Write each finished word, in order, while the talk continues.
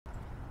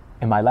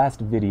In my last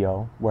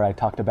video where I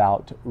talked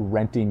about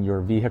renting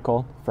your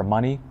vehicle for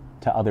money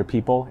to other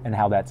people and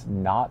how that's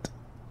not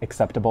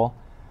acceptable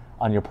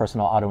on your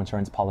personal auto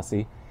insurance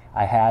policy,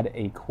 I had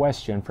a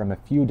question from a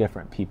few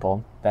different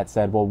people that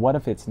said, well, what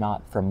if it's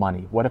not for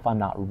money? What if I'm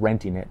not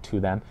renting it to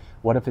them?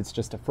 What if it's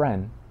just a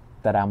friend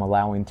that I'm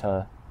allowing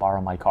to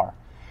borrow my car?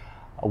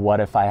 What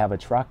if I have a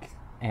truck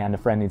and a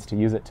friend needs to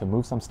use it to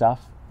move some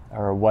stuff?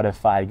 Or what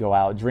if I go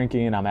out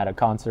drinking, I'm at a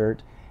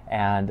concert,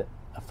 and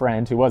a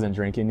friend who wasn't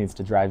drinking needs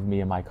to drive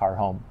me and my car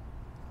home?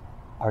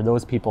 Are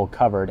those people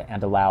covered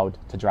and allowed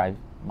to drive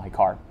my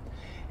car?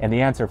 And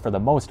the answer for the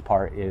most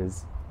part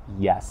is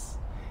yes.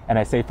 And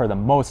I say for the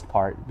most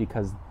part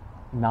because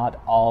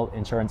not all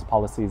insurance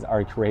policies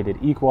are created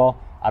equal.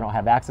 I don't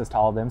have access to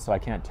all of them, so I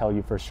can't tell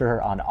you for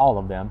sure on all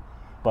of them,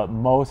 but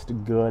most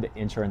good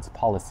insurance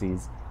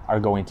policies are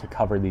going to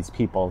cover these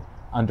people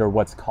under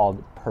what's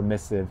called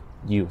permissive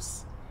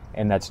use.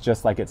 And that's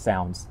just like it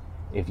sounds.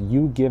 If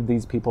you give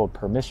these people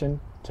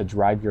permission to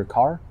drive your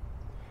car,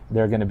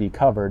 they're going to be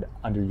covered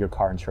under your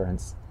car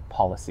insurance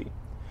policy.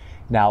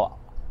 Now,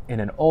 in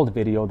an old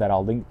video that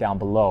I'll link down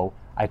below,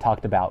 I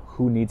talked about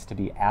who needs to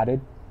be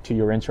added to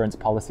your insurance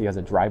policy as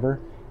a driver.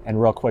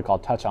 And real quick, I'll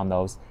touch on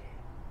those.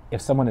 If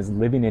someone is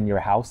living in your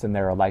house and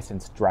they're a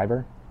licensed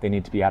driver, they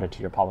need to be added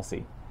to your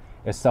policy.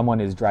 If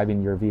someone is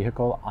driving your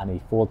vehicle on a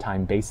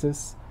full-time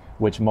basis,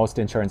 which most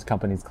insurance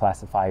companies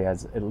classify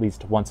as at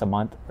least once a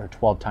month or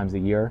 12 times a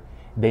year,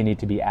 they need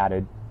to be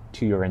added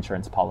to your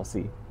insurance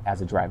policy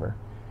as a driver.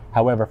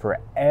 However, for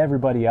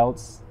everybody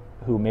else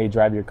who may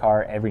drive your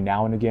car every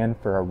now and again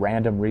for a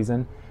random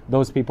reason,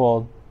 those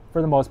people,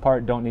 for the most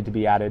part, don't need to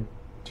be added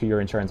to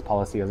your insurance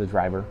policy as a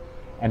driver.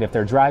 And if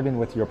they're driving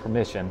with your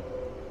permission,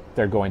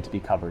 they're going to be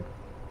covered.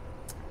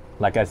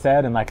 Like I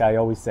said, and like I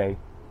always say,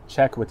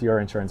 check with your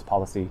insurance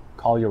policy,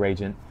 call your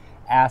agent,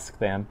 ask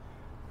them,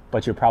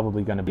 but you're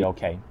probably going to be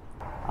okay.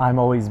 I'm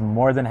always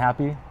more than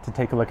happy to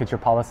take a look at your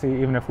policy.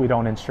 Even if we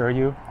don't insure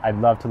you, I'd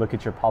love to look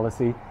at your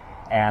policy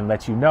and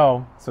let you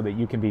know so that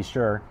you can be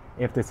sure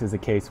if this is the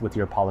case with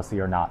your policy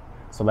or not.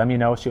 So let me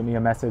know, shoot me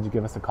a message,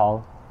 give us a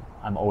call.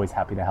 I'm always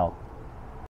happy to help.